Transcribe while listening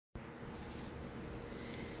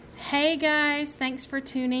Hey guys, thanks for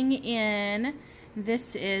tuning in.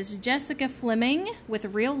 This is Jessica Fleming with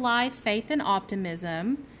Real Life Faith and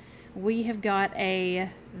Optimism. We have got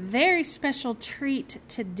a very special treat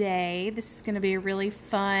today. This is going to be a really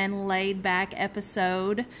fun, laid-back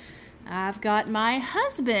episode. I've got my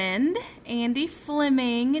husband, Andy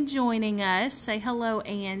Fleming, joining us. Say hello,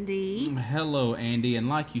 Andy. Hello, Andy. And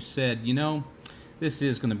like you said, this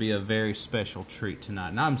is going to be a very special treat tonight.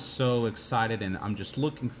 And I'm so excited, and I'm just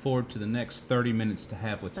looking forward to the next 30 minutes to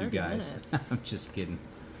have with you guys. I'm just kidding.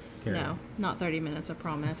 No, not 30 minutes, I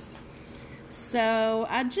promise. So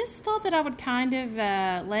I just thought that I would kind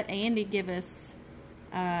of let Andy give us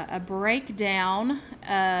a breakdown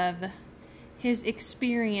of his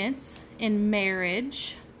experience in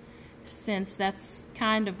marriage, since that's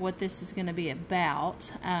kind of what this is going to be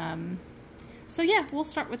about. So yeah, we'll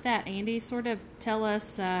start with that. Andy, sort of tell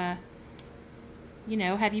us, have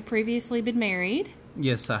you previously been married?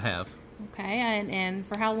 Yes, I have. Okay, and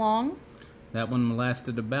for how long? That one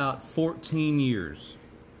lasted about 14 years.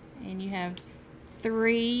 And you have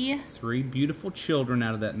three beautiful children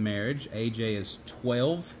out of that marriage. AJ is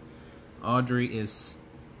 12, Audrey is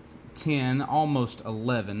 10, almost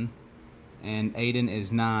 11, and Aiden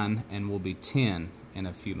is 9 and will be 10 in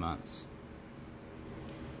a few months.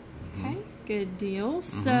 Okay, good deal.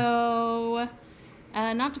 So,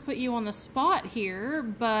 not to put you on the spot here,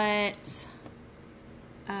 but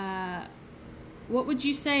what would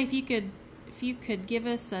you say if you could give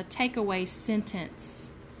us a takeaway sentence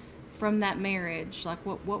from that marriage? Like,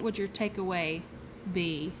 what would your takeaway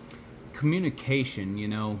be? Communication,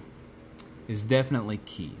 is definitely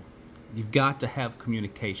key. You've got to have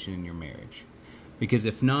communication in your marriage, because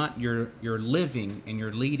if not, you're living and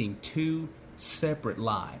you're leading two separate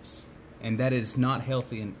lives, and that is not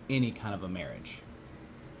healthy in any kind of a marriage.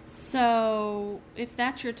 So, if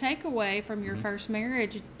that's your takeaway from your first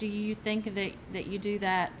marriage, do you think that you do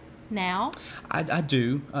that now? I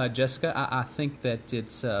do, Jessica. I think that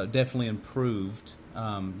it's definitely improved.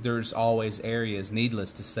 There's always areas,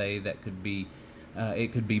 needless to say, that could be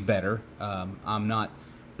it could be better. I'm not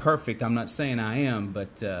perfect. I'm not saying I am,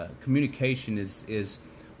 but communication is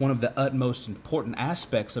one of the utmost important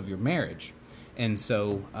aspects of your marriage, and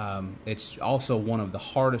so it's also one of the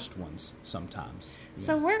hardest ones sometimes.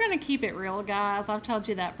 So we're going to keep it real, guys. I've told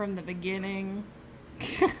you that from the beginning.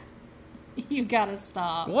 You got to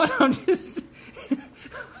stop. What? I'm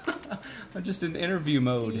just in interview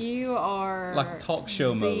mode. You are like talk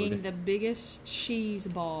show being mode. The biggest cheese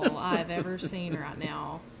ball I've ever seen right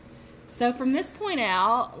now. So from this point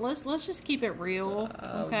out, let's just keep it real,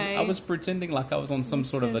 okay? I was pretending like I was on some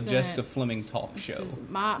sort of a Jessica Fleming talk show.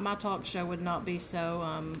 My talk show would not be so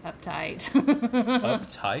uptight.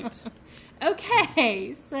 Uptight?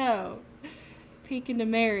 Okay, so peek into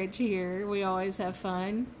marriage here. We always have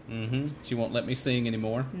fun. Mm-hmm. She won't let me sing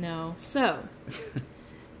anymore. No. So,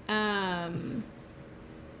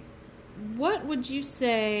 what would you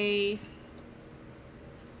say?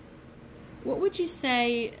 What would you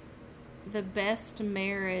say the best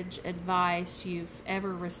marriage advice you've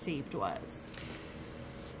ever received was?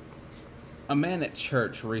 A man at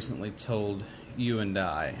church recently told you and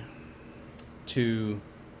I to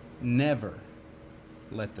never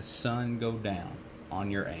let the sun go down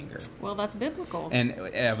on your anger. Well, that's biblical. And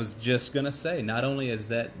I was just going to say, not only is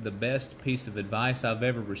that the best piece of advice I've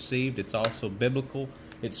ever received, it's also biblical,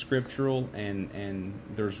 it's scriptural, and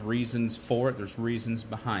there's reasons for it, there's reasons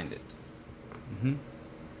behind it. Mm-hmm.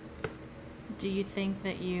 Do you think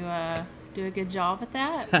that you do a good job at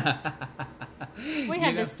that? We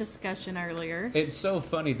had this discussion earlier. It's so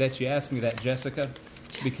funny that you asked me that, Jessica,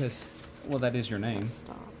 because, well, that is your name.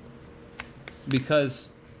 Stop. Because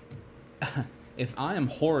if I am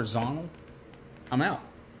horizontal, I'm out.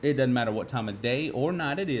 It doesn't matter what time of day or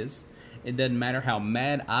night it is. It doesn't matter how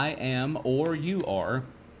mad I am or you are.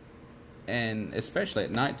 And especially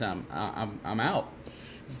at nighttime, I'm out.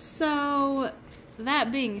 So,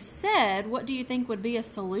 that being said, what do you think would be a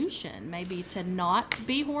solution? Maybe to not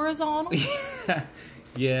be horizontal?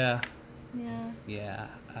 Yeah. Yeah.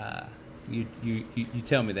 You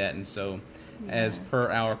tell me that, and so as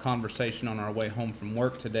per our conversation on our way home from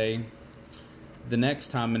work today, the next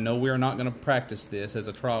time, and no, we are not going to practice this as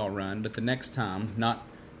a trial run, but the next time, not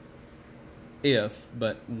if,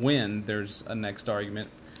 but when there's a next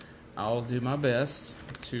argument, I'll do my best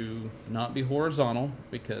to not be horizontal,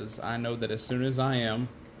 because I know that as soon as I am,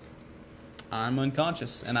 I'm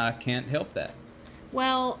unconscious, and I can't help that.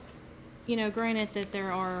 Well, granted that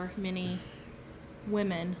there are many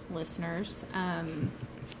women listeners,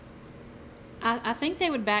 I think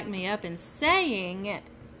they would back me up in saying,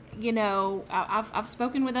 I've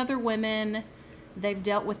spoken with other women they've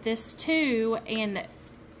dealt with this too. And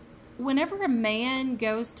whenever a man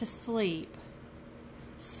goes to sleep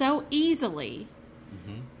so easily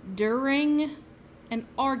during an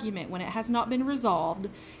argument when it has not been resolved,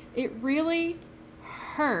 it really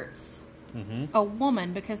hurts a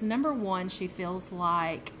woman, because number one, she feels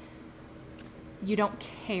like you don't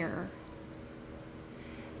care.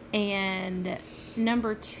 And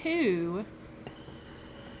number two,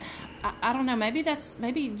 I don't know, maybe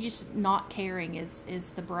just not caring is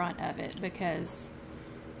the brunt of it, because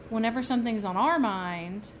whenever something's on our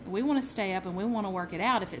mind, we want to stay up and we want to work it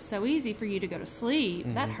out. If it's so easy for you to go to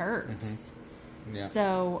sleep, that hurts. Yeah.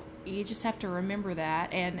 So you just have to remember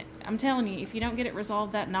that. And I'm telling you, if you don't get it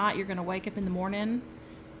resolved that night, you're going to wake up in the morning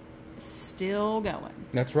still going.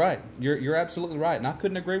 That's right. You're absolutely right. And I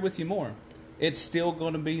couldn't agree with you more. It's still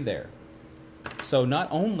going to be there. So not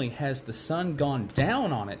only has the sun gone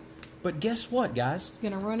down on it, but guess what, guys? It's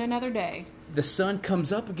going to ruin another day. The sun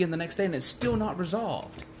comes up again the next day and it's still not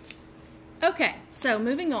resolved. Okay, so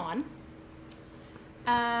moving on.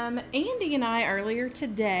 Andy and I earlier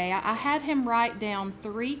today, I had him write down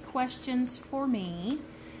 3 questions for me,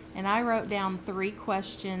 and I wrote down 3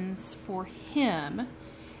 questions for him.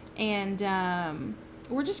 And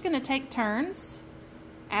we're just going to take turns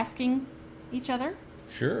asking each other.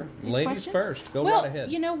 Sure. Ladies questions. First. Go right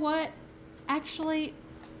ahead. You know what? Actually,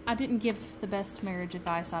 I didn't give the best marriage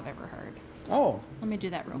advice I've ever heard. Oh. Let me do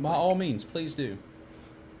that real quick. By all means, please do.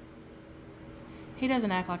 He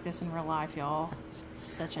doesn't act like this in real life, y'all. It's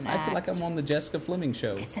such an act. I feel like I'm on the Jessica Fleming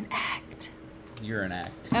show. It's an act. You're an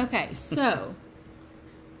act. Okay, so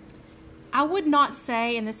I would not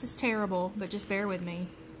say, and this is terrible, but just bear with me,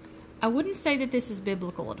 I wouldn't say that this is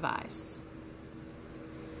biblical advice.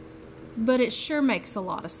 But it sure makes a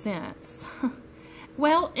lot of sense.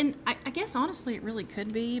 Well, and I guess honestly it really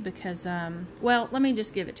could be because, let me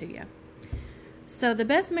just give it to you. So the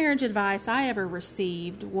best marriage advice I ever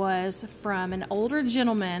received was from an older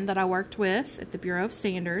gentleman that I worked with at the Bureau of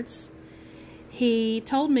Standards. He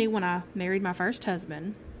told me when I married my first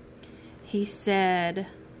husband, he said,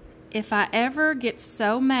 if I ever get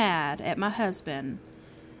so mad at my husband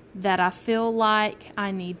that I feel like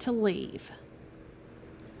I need to leave,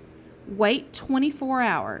 wait 24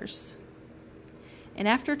 hours. And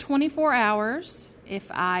after 24 hours,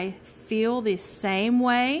 if I feel the same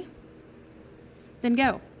way, then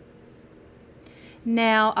go.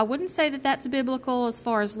 Now, I wouldn't say that that's biblical as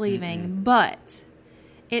far as leaving, but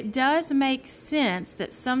it does make sense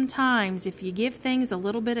that sometimes if you give things a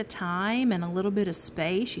little bit of time and a little bit of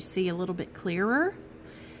space, you see a little bit clearer.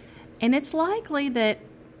 And it's likely that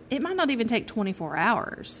it might not even take 24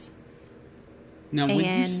 hours. Now,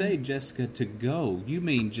 when you say, Jessica, to go, you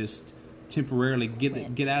mean just temporarily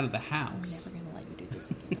get out of the house. I'm never going to let you do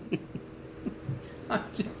this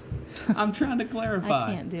again. I'm trying to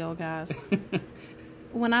clarify. I can't deal, guys.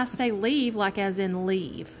 When I say leave, like as in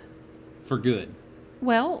leave. For good.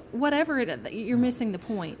 Well, whatever you're missing the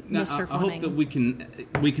point, now, Mr. Fleming. I hope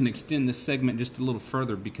that we can extend this segment just a little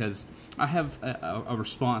further because I have a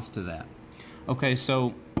response to that. Okay,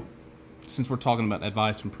 so since we're talking about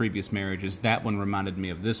advice from previous marriages, that one reminded me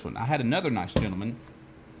of this one. I had another nice gentleman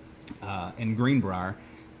in Greenbrier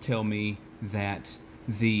tell me that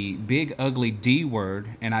the big ugly D word,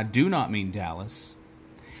 and I do not mean Dallas,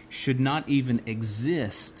 should not even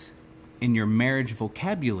exist in your marriage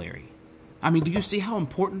vocabulary. I mean, do you see how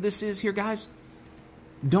important this is here, guys?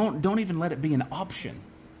 Don't even let it be an option.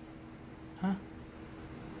 Huh?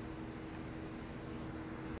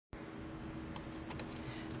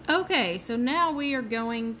 Okay, so now we are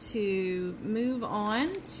going to move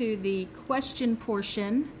on to the question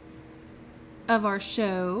portion of our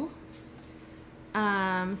show.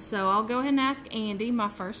 So I'll go ahead and ask Andy my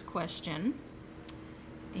first question.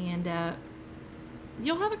 And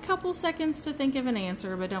you'll have a couple seconds to think of an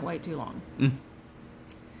answer, but don't wait too long.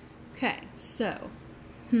 Okay, so,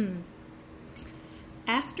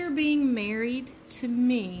 after being married to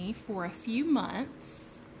me for a few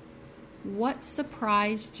months, what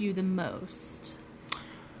surprised you the most?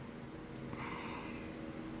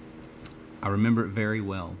 I remember it very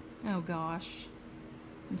well. Oh gosh,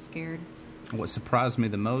 I'm scared. What surprised me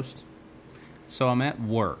the most? So I'm at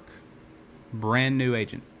work, brand new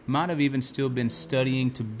agent. Might have even still been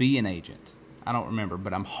studying to be an agent. I don't remember,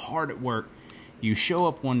 but I'm hard at work. You show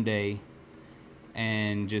up one day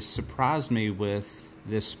and just surprised me with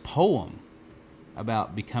this poem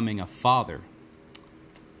about becoming a father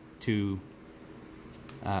to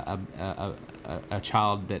a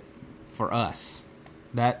child that, for us,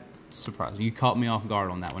 that surprised me. You caught me off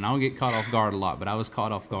guard on that one. I don't get caught off guard a lot, but I was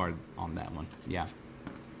caught off guard on that one. Yeah.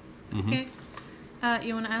 Okay.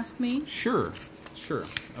 You want to ask me? Sure. Sure.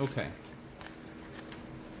 Okay.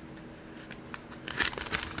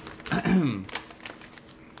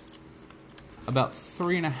 About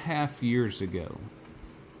 3.5 years ago.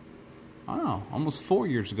 I don't know, almost 4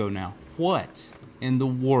 years ago now. What in the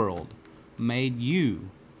world made you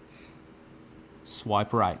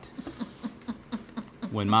swipe right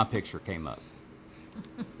when my picture came up?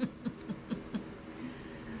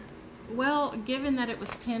 Well, given that it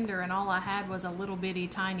was Tinder and all I had was a little bitty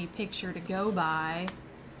tiny picture to go by,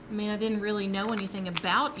 I mean, I didn't really know anything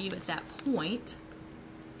about you at that point.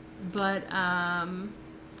 But, I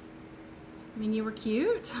mean, you were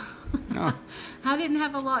cute. Oh, I didn't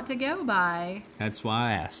have a lot to go by that's why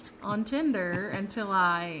I asked. on Tinder until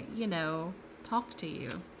I, talked to you.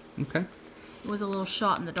 Okay. It was a little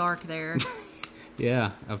shot in the dark there.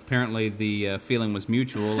 Yeah, apparently the feeling was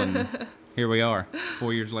mutual, and here we are,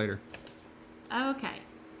 4 years later. Okay.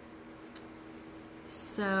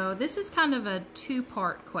 So this is kind of a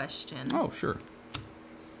two-part question. Oh, sure.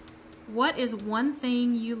 What is one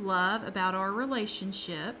thing you love about our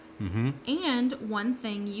relationship, and one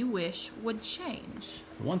thing you wish would change?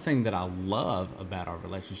 One thing that I love about our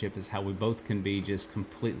relationship is how we both can be just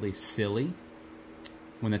completely silly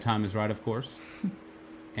when the time is right, of course.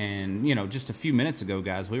 And, just a few minutes ago,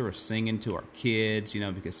 guys, we were singing to our kids,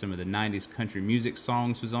 because some of the 90s country music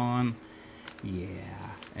songs was on. Yeah.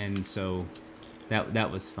 And so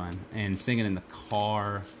that was fun. And singing in the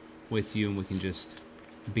car with you, and we can just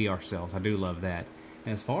be ourselves. I do love that.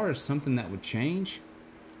 And as far as something that would change,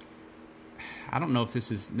 I don't know if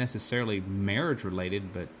this is necessarily marriage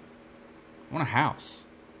related, but I want a house.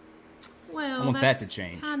 Well, I want that to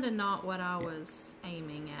change. Kind of not what I was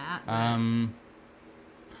aiming at. I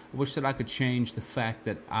wish that I could change the fact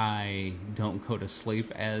that I don't go to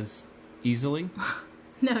sleep as easily.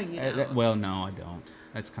 No, you don't. Well, no, I don't.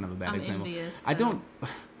 That's kind of a bad example. Envious, so. I don't.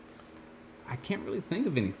 I can't really think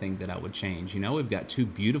of anything that I would change. We've got 2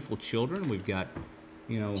 beautiful children. We've got,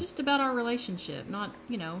 Just about our relationship, not,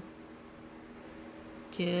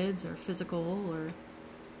 kids or physical or...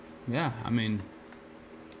 Yeah, I mean,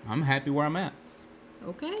 I'm happy where I'm at.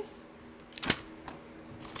 Okay.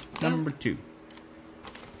 Number 2.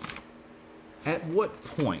 At what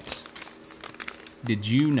point did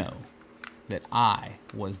you know that I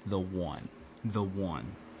was the one? The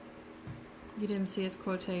one. You didn't see his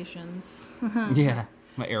quotations. Yeah,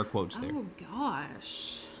 my air quotes there. Oh,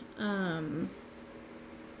 gosh.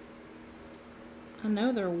 I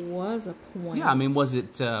know there was a point. Yeah, I mean, was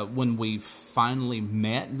it when we finally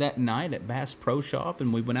met that night at Bass Pro Shop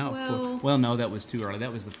and we went out for... Well, no, that was too early.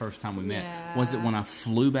 That was the first time we met. Was it when I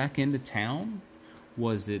flew back into town?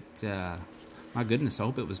 Was it... my goodness, I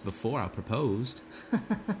hope it was before I proposed.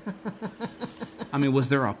 I mean, was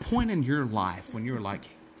there a point in your life when you were like,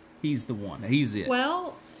 he's the one, he's it?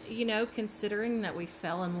 Well, considering that we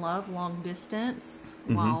fell in love long distance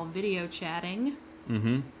while video chatting...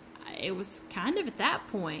 It was kind of at that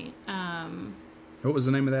point. What was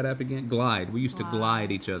the name of that app again? Glide. We used to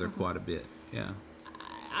glide each other quite a bit. Yeah.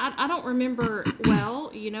 I don't remember.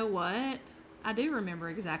 Well, you know what? I do remember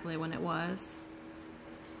exactly when it was.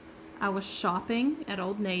 I was shopping at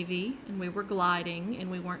Old Navy, and we were gliding, and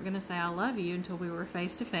we weren't going to say I love you until we were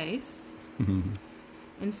face to face.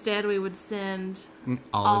 Instead, we would send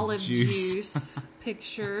olive juice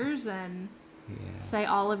pictures and... Yeah. Say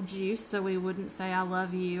olive juice so we wouldn't say I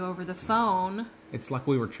love you over the phone. It's like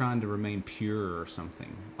we were trying to remain pure or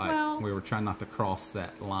something. Like we were trying not to cross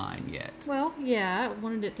that line yet. Well, yeah, I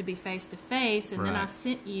wanted it to be face to face, and then I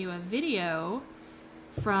sent you a video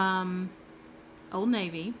from Old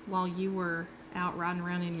Navy while you were out riding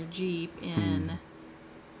around in your Jeep in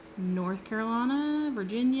North Carolina,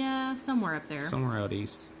 Virginia, somewhere up there. Somewhere out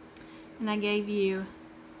east. And I gave you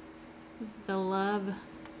the love...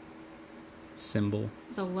 symbol.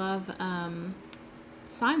 The love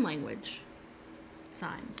sign language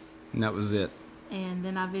sign. And that was it. And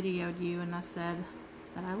then I videoed you and I said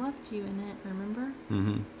that I loved you in it, remember?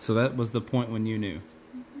 So that was the point when you knew.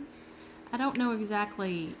 I don't know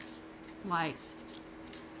exactly,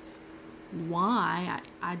 why.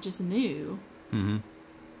 I just knew.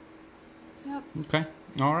 Yep. Okay.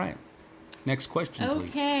 All right. Next question, please.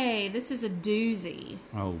 Okay, this is a doozy.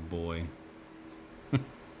 Oh, boy.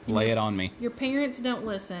 Lay it on me. Your parents don't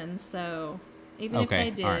listen, so even if they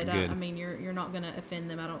did, right, I mean, you're not going to offend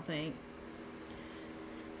them, I don't think.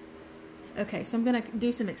 Okay, so I'm going to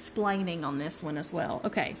do some explaining on this one as well.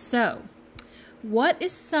 Okay, so what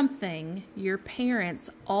is something your parents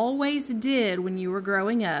always did when you were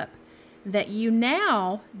growing up that you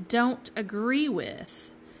now don't agree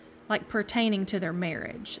with, like pertaining to their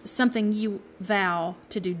marriage? Something you vow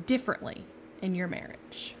to do differently in your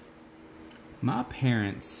marriage. My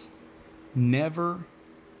parents never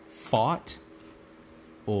fought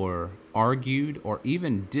or argued or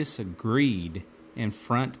even disagreed in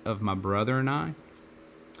front of my brother and I,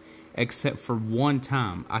 except for one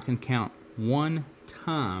time. I can count one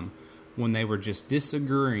time when they were just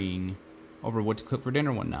disagreeing over what to cook for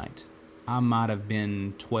dinner one night. I might have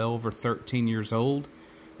been 12 or 13 years old.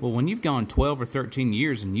 Well, when you've gone 12 or 13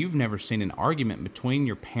 years and you've never seen an argument between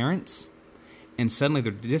your parents, and suddenly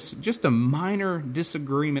there's just a minor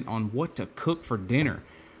disagreement on what to cook for dinner,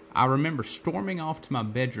 I remember storming off to my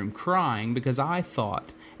bedroom crying because I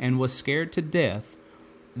thought and was scared to death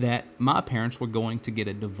that my parents were going to get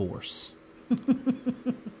a divorce.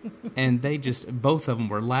 And they just, both of them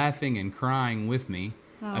were laughing and crying with me,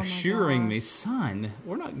 assuring me, son,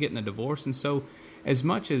 we're not getting a divorce. And so as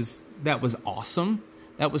much as that was awesome,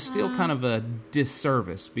 that was still kind of a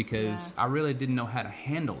disservice because I really didn't know how to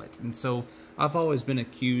handle it. And so I've always been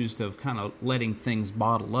accused of kind of letting things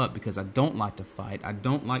bottle up because I don't like to fight. I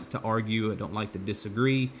don't like to argue. I don't like to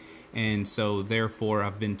disagree. And so therefore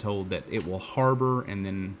I've been told that it will harbor and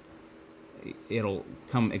then it'll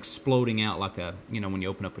come exploding out like a, when you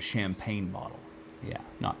open up a champagne bottle. Yeah,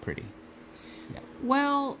 not pretty. Yeah.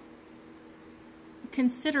 Well,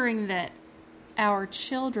 considering that our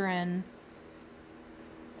children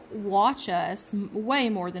watch us way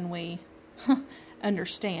more than we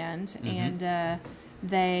understand, and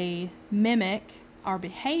they mimic our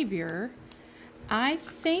behavior, I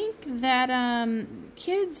think that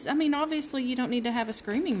kids, obviously you don't need to have a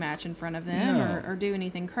screaming match in front of them or do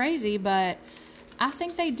anything crazy, but I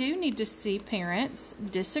think they do need to see parents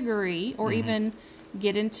disagree or even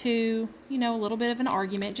get into, a little bit of an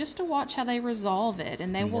argument just to watch how they resolve it,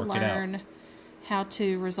 and they will learn how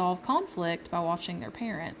to resolve conflict by watching their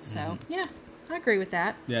parents. So, yeah, I agree with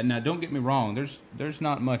that. Yeah, now don't get me wrong. There's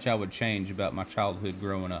not much I would change about my childhood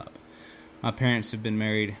growing up. My parents have been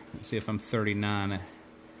married, let's see if I'm 39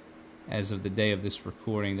 as of the day of this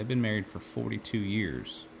recording. They've been married for 42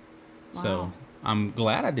 years. Wow. So I'm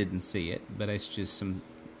glad I didn't see it, but it's just some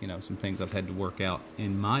things I've had to work out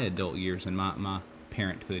in my adult years and my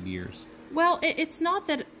parenthood years. Well, it's not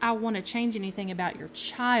that I want to change anything about your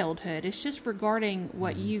childhood. It's just regarding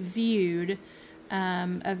what you viewed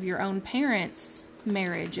of your own parents'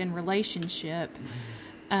 marriage and relationship.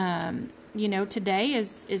 Today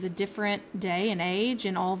is a different day and age,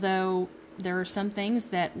 and although there are some things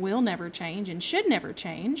that will never change and should never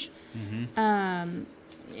change,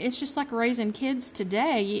 it's just like raising kids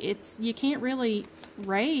today. You can't really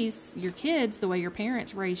raise your kids the way your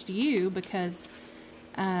parents raised you because,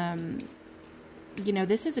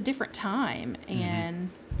 this is a different time, and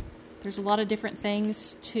there's a lot of different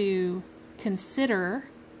things to consider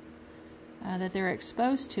that they're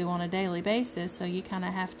exposed to on a daily basis, so you kind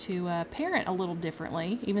of have to parent a little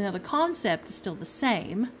differently, even though the concept is still the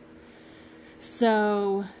same.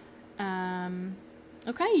 So,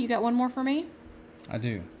 okay, you got one more for me? I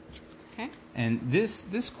do. Okay. And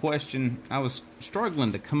this question, I was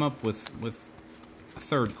struggling to come up with a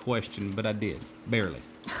third question, but I did, barely.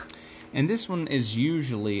 And this one is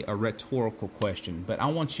usually a rhetorical question, but I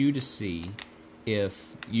want you to see if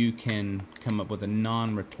you can come up with a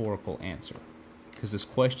non-rhetorical answer. Because this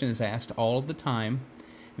question is asked all of the time,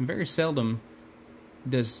 and very seldom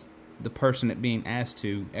does the person it being asked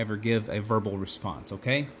to ever give a verbal response,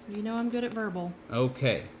 okay? I'm good at verbal.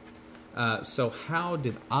 Okay. So how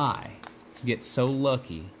did I get so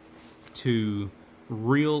lucky to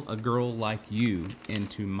reel a girl like you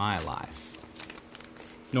into my life?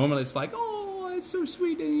 Normally it's like, oh, it's so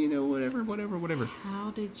sweet, and whatever.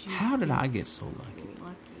 How did I get so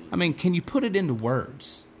lucky? Can you put it into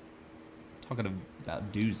words? Talking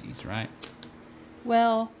about doozies, right?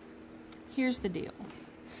 Well, here's the deal.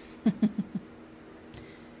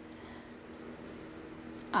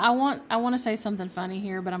 I want to say something funny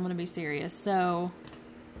here, but I'm going to be serious. So,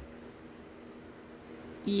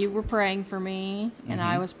 you were praying for me, and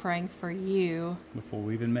I was praying for you. Before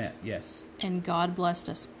we even met, yes. And God blessed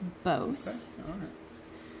us both. Okay, all right.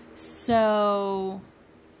 So,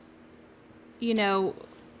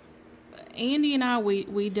 Andy and I,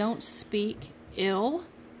 we don't speak ill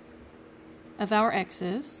of our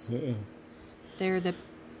exes. They're the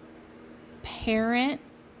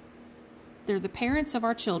parents of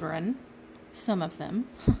our children, some of them.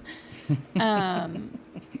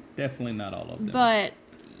 Definitely not all of them. But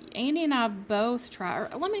Andy and I both try, or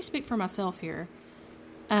let me speak for myself here.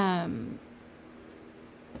 I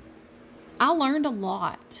learned a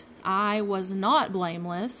lot. I was not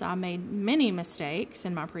blameless. I made many mistakes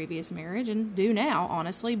in my previous marriage and do now,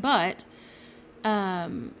 honestly. But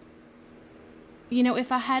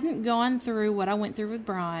if I hadn't gone through what I went through with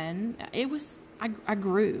Brian, I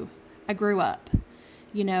grew. I grew up,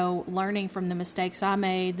 learning from the mistakes I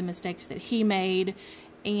made, the mistakes that he made,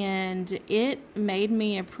 and it made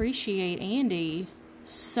me appreciate Andy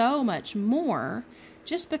so much more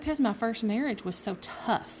just because my first marriage was so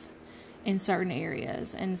tough in certain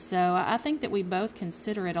areas. And so I think that we both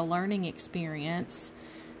consider it a learning experience.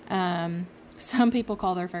 Some people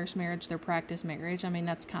call their first marriage their practice marriage. I mean,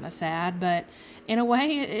 that's kind of sad, but in a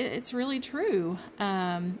way it's really true,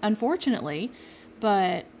 unfortunately.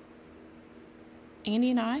 But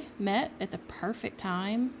Andy and I met at the perfect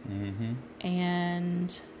time,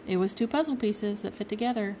 and it was two puzzle pieces that fit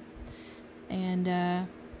together. And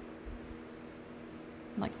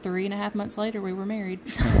like 3.5 months later, we were married.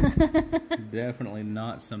 Definitely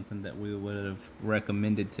not something that we would have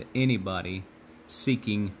recommended to anybody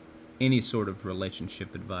seeking any sort of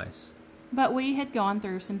relationship advice. But we had gone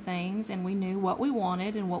through some things, and we knew what we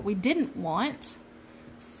wanted and what we didn't want.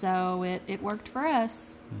 So it worked for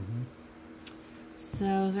us.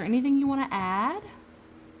 So is there anything you want to add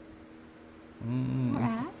or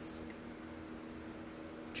ask?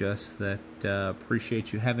 Just that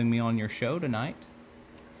appreciate you having me on your show tonight.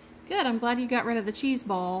 Good. I'm glad you got rid of the cheese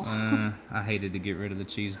ball. I hated to get rid of the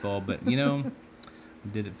cheese ball, but I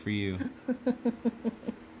did it for you.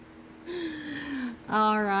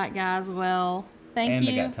 All right, guys. Well, thank you.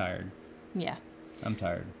 And I got tired. Yeah. I'm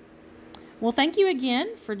tired. Well, thank you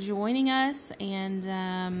again for joining us,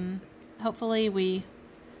 and hopefully we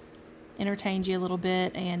entertained you a little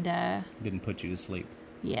bit and didn't put you to sleep.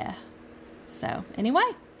 Yeah. So,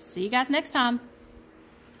 anyway, see you guys next time.